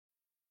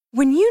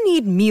When you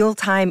need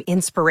mealtime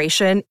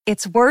inspiration,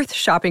 it's worth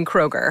shopping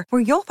Kroger,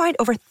 where you'll find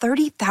over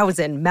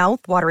 30,000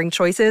 mouth-watering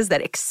choices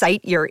that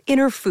excite your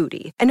inner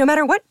foodie. And no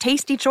matter what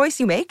tasty choice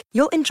you make,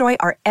 you'll enjoy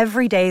our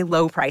everyday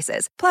low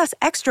prices, plus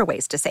extra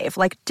ways to save,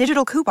 like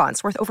digital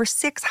coupons worth over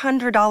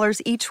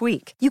 $600 each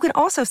week. You can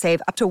also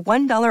save up to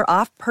 $1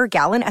 off per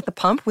gallon at the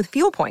pump with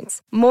fuel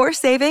points. More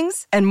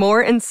savings and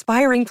more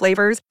inspiring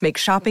flavors make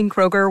shopping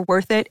Kroger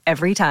worth it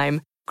every time.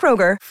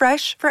 Kroger,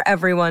 fresh for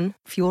everyone.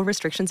 Fuel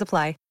restrictions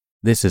apply.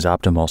 This is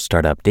Optimal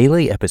Startup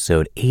Daily,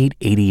 episode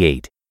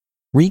 888,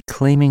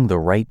 Reclaiming the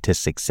Right to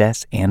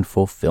Success and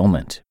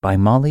Fulfillment by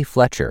Molly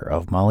Fletcher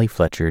of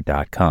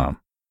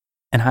mollyfletcher.com.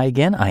 And hi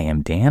again, I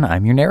am Dan.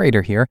 I'm your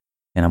narrator here,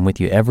 and I'm with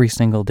you every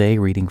single day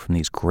reading from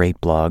these great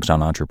blogs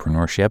on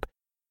entrepreneurship.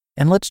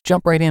 And let's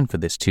jump right in for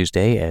this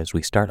Tuesday as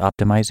we start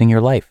optimizing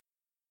your life.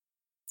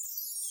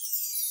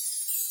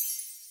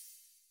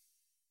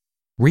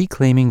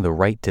 Reclaiming the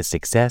Right to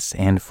Success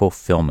and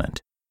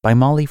Fulfillment by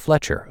Molly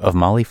Fletcher of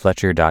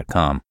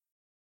mollyfletcher.com.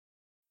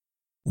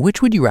 Which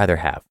would you rather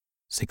have,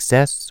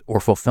 success or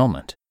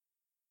fulfillment?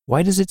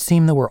 Why does it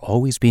seem that we're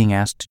always being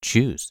asked to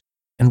choose?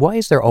 And why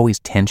is there always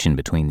tension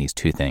between these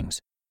two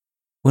things?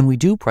 When we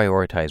do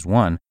prioritize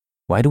one,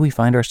 why do we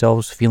find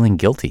ourselves feeling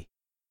guilty?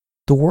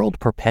 The world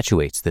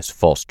perpetuates this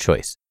false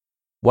choice.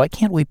 Why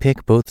can't we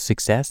pick both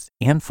success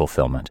and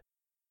fulfillment?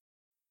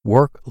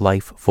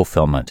 Work-life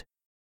fulfillment.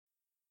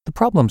 The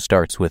problem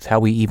starts with how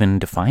we even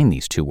define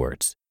these two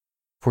words.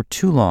 For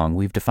too long,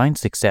 we've defined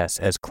success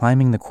as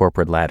climbing the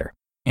corporate ladder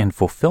and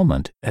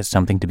fulfillment as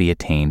something to be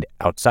attained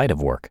outside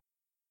of work.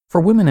 For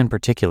women in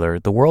particular,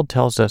 the world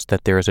tells us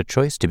that there is a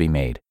choice to be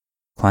made: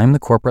 climb the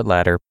corporate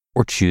ladder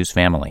or choose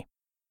family.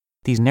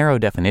 These narrow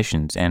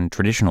definitions and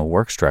traditional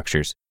work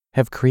structures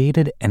have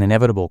created an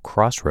inevitable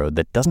crossroad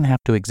that doesn't have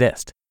to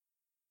exist.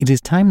 It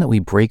is time that we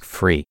break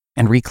free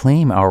and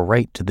reclaim our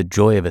right to the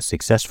joy of a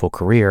successful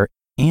career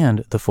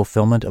and the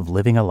fulfillment of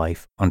living a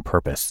life on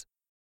purpose.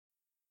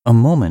 A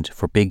moment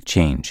for big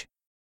change.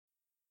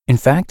 In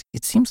fact,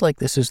 it seems like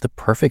this is the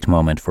perfect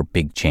moment for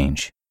big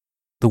change.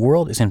 The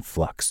world is in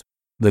flux.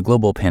 The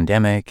global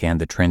pandemic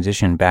and the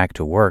transition back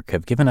to work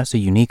have given us a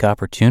unique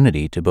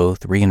opportunity to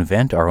both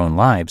reinvent our own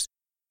lives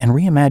and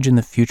reimagine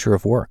the future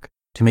of work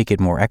to make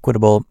it more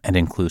equitable and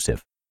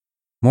inclusive.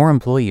 More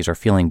employees are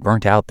feeling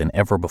burnt out than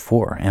ever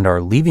before and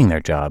are leaving their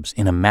jobs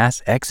in a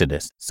mass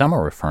exodus some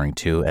are referring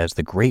to as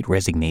the Great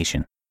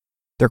Resignation.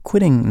 They're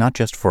quitting not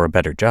just for a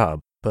better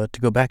job, but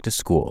to go back to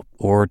school,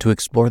 or to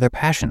explore their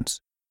passions,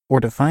 or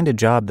to find a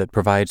job that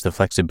provides the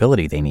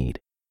flexibility they need.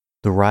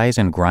 The rise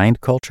and grind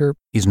culture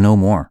is no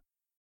more.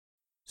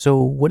 So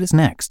what is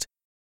next?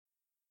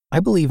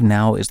 I believe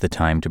now is the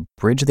time to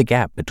bridge the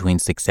gap between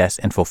success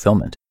and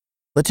fulfillment.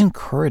 Let's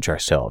encourage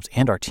ourselves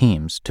and our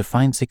teams to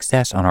find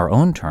success on our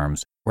own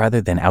terms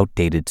rather than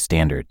outdated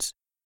standards.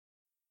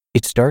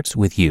 It starts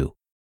with you.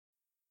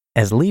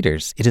 As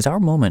leaders, it is our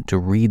moment to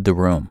read the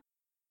room.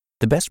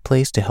 The best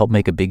place to help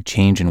make a big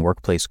change in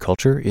workplace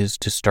culture is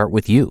to start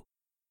with you.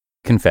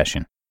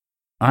 Confession.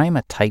 I'm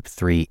a Type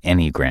 3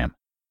 Enneagram,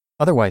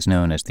 otherwise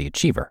known as the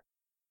Achiever.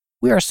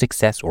 We are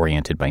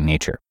success-oriented by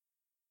nature.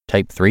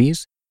 Type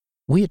 3s,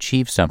 we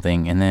achieve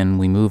something and then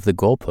we move the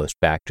goalpost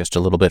back just a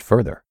little bit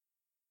further.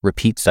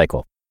 Repeat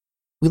cycle.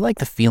 We like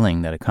the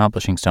feeling that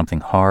accomplishing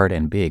something hard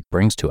and big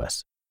brings to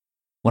us.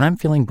 When I'm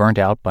feeling burnt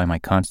out by my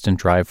constant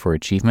drive for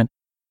achievement,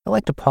 I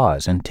like to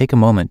pause and take a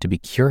moment to be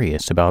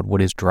curious about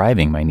what is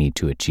driving my need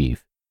to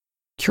achieve.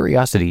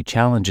 Curiosity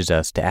challenges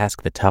us to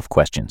ask the tough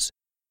questions.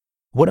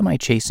 What am I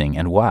chasing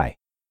and why?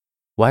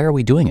 Why are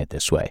we doing it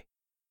this way?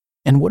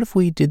 And what if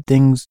we did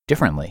things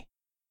differently?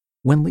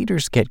 When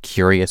leaders get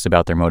curious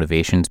about their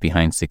motivations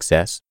behind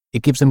success,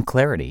 it gives them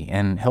clarity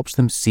and helps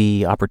them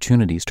see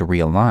opportunities to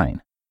realign.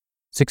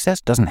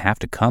 Success doesn't have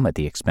to come at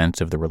the expense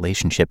of the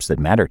relationships that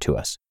matter to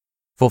us.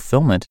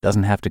 Fulfillment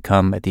doesn't have to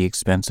come at the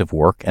expense of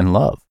work and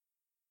love.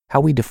 How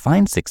we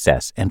define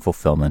success and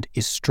fulfillment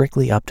is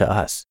strictly up to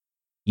us.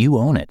 You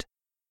own it.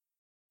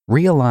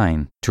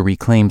 Realign to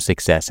reclaim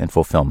success and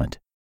fulfillment.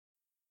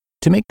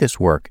 To make this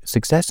work,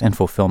 success and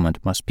fulfillment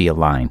must be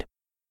aligned.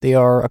 They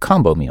are a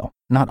combo meal,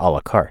 not a la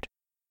carte.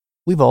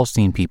 We've all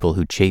seen people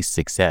who chase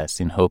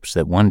success in hopes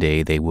that one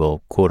day they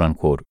will,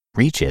 quote-unquote,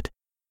 reach it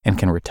and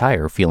can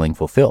retire feeling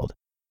fulfilled.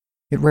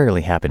 It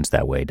rarely happens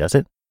that way, does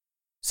it?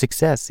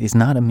 Success is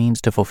not a means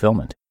to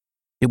fulfillment.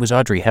 It was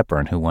Audrey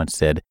Hepburn who once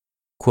said,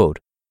 quote,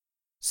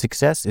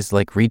 "Success is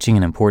like reaching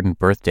an important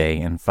birthday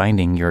and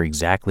finding you're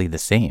exactly the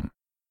same,"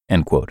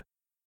 end quote.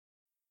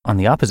 On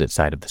the opposite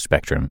side of the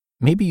spectrum,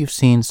 maybe you've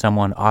seen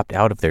someone opt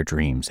out of their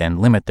dreams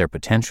and limit their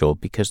potential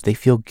because they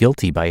feel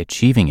guilty by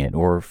achieving it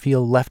or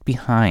feel left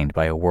behind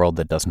by a world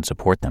that doesn't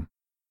support them.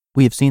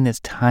 We have seen this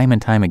time and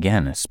time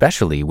again,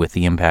 especially with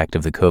the impact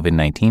of the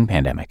COVID-19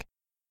 pandemic.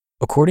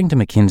 According to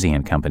McKinsey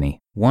 & Company,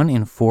 1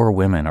 in 4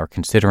 women are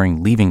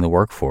considering leaving the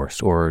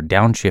workforce or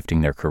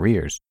downshifting their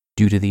careers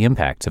due to the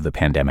impacts of the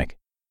pandemic.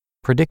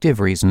 Predictive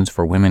reasons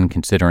for women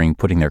considering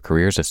putting their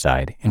careers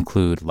aside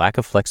include lack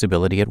of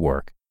flexibility at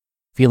work,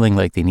 feeling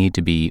like they need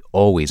to be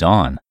always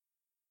on,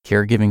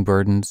 caregiving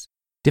burdens,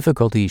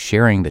 difficulty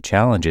sharing the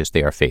challenges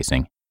they are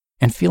facing,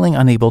 and feeling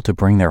unable to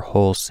bring their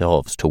whole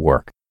selves to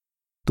work.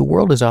 The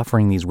world is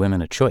offering these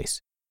women a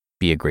choice: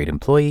 be a great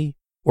employee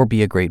or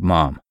be a great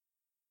mom.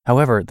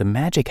 However, the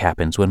magic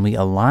happens when we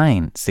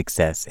align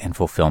success and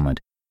fulfillment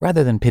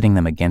rather than pitting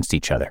them against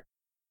each other.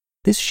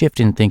 This shift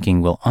in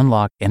thinking will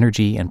unlock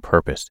energy and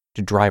purpose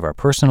to drive our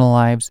personal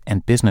lives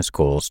and business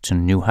goals to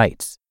new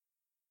heights.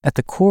 At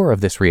the core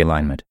of this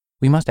realignment,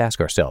 we must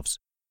ask ourselves,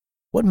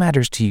 what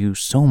matters to you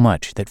so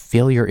much that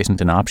failure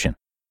isn't an option?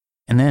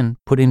 And then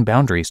put in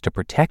boundaries to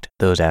protect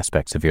those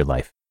aspects of your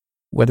life,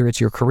 whether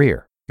it's your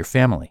career, your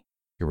family,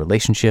 your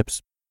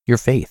relationships, your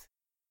faith,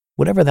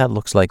 whatever that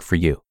looks like for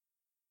you.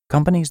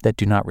 Companies that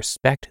do not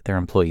respect their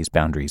employees'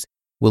 boundaries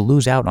will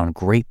lose out on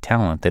great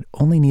talent that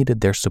only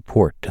needed their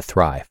support to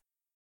thrive.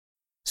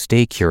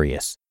 Stay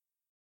curious.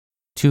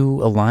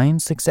 To align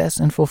success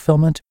and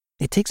fulfillment,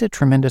 it takes a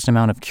tremendous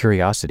amount of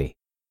curiosity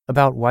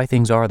about why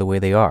things are the way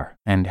they are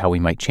and how we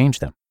might change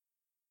them.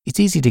 It's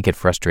easy to get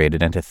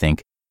frustrated and to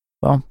think,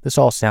 well, this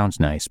all sounds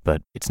nice,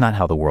 but it's not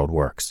how the world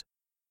works.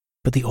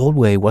 But the old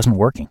way wasn't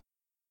working.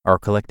 Our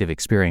collective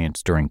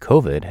experience during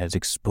COVID has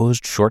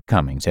exposed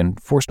shortcomings and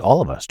forced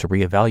all of us to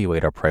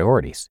reevaluate our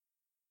priorities.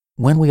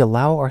 When we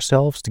allow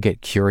ourselves to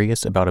get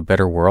curious about a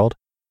better world,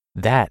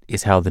 that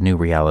is how the new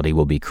reality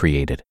will be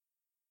created.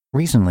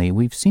 Recently,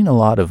 we've seen a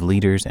lot of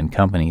leaders and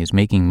companies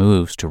making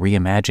moves to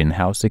reimagine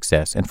how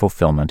success and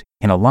fulfillment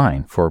can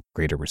align for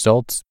greater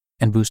results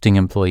and boosting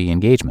employee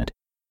engagement.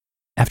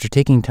 After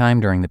taking time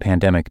during the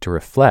pandemic to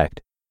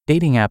reflect,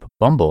 dating app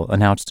Bumble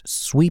announced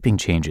sweeping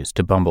changes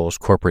to Bumble's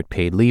corporate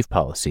paid leave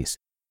policies.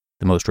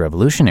 The most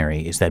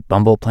revolutionary is that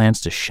Bumble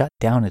plans to shut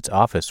down its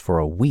office for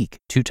a week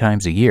 2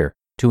 times a year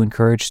to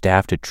encourage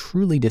staff to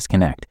truly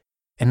disconnect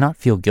and not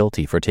feel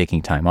guilty for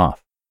taking time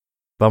off.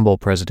 Bumble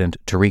President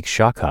Tariq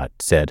Shaukat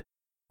said,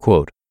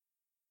 quote,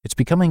 "It's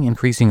becoming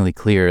increasingly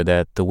clear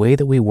that the way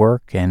that we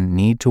work and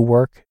need to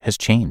work has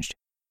changed,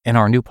 and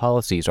our new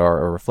policies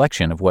are a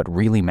reflection of what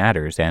really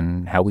matters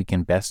and how we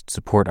can best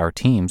support our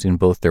teams in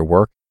both their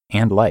work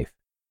and life."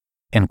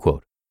 End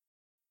quote.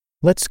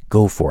 Let's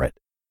go for it.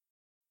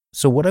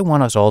 So what I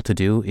want us all to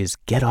do is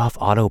get off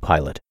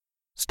autopilot.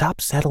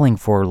 Stop settling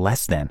for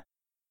less than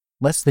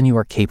you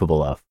are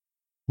capable of,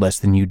 less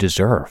than you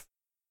deserve,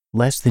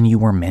 less than you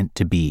were meant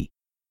to be.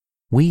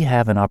 We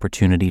have an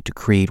opportunity to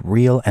create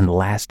real and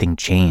lasting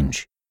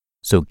change.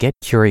 So get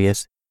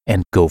curious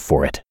and go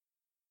for it.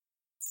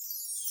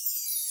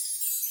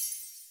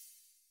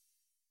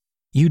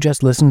 You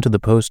just listened to the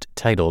post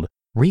titled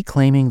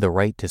Reclaiming the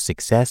Right to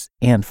Success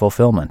and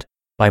Fulfillment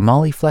by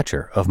Molly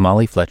Fletcher of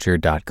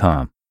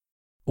mollyfletcher.com.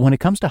 When it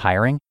comes to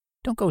hiring,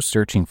 don't go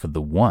searching for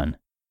the one.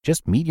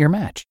 Just meet your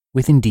match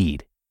with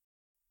Indeed.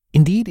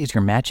 Indeed is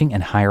your matching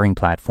and hiring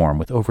platform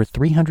with over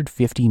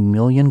 350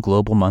 million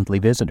global monthly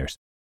visitors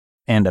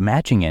and a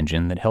matching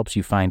engine that helps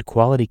you find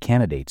quality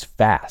candidates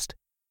fast.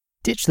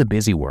 Ditch the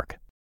busy work.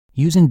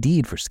 Use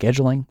Indeed for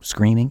scheduling,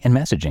 screening, and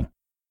messaging.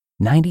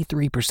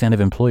 93%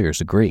 of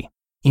employers agree.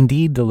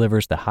 Indeed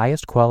delivers the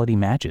highest quality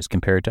matches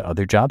compared to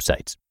other job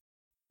sites.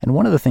 And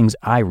one of the things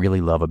I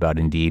really love about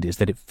Indeed is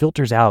that it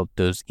filters out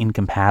those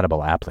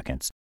incompatible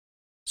applicants.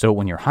 So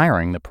when you're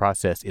hiring, the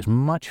process is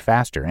much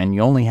faster and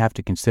you only have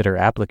to consider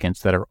applicants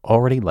that are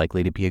already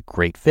likely to be a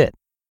great fit.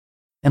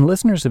 And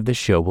listeners of this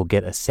show will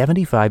get a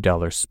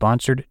 $75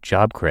 sponsored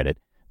job credit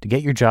to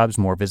get your jobs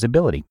more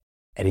visibility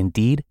at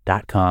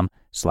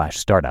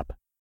Indeed.com/startup.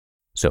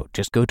 So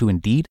just go to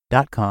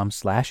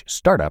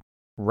Indeed.com/startup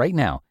right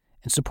now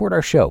and support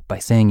our show by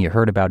saying you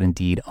heard about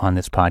Indeed on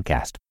this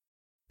podcast.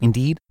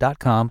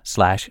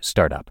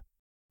 Indeed.com/startup.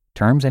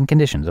 Terms and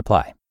conditions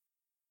apply.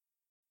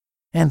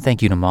 And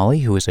thank you to Molly,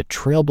 who is a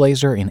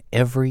trailblazer in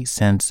every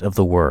sense of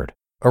the word,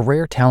 a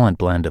rare talent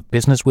blend of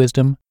business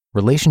wisdom,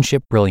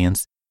 relationship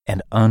brilliance,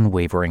 and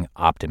unwavering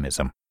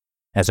optimism.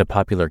 As a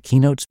popular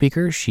keynote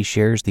speaker, she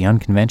shares the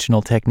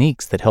unconventional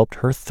techniques that helped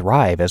her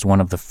thrive as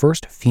one of the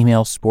first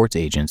female sports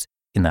agents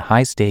in the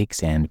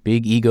high-stakes and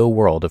big-ego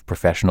world of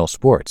professional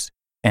sports,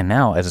 and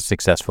now as a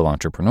successful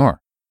entrepreneur.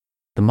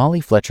 The Molly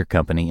Fletcher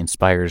Company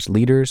inspires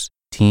leaders,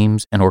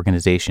 teams, and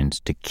organizations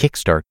to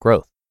kickstart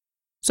growth.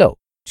 So,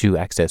 to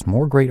access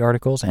more great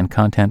articles and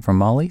content from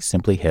Molly,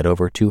 simply head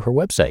over to her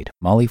website,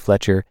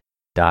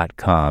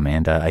 mollyfletcher.com,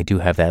 and I do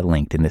have that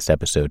linked in this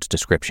episode's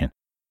description.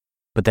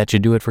 But that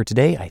should do it for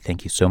today. I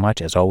thank you so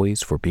much, as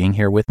always, for being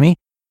here with me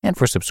and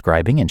for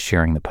subscribing and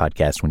sharing the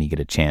podcast when you get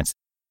a chance.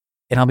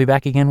 And I'll be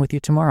back again with you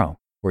tomorrow,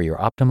 where your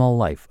optimal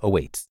life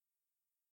awaits.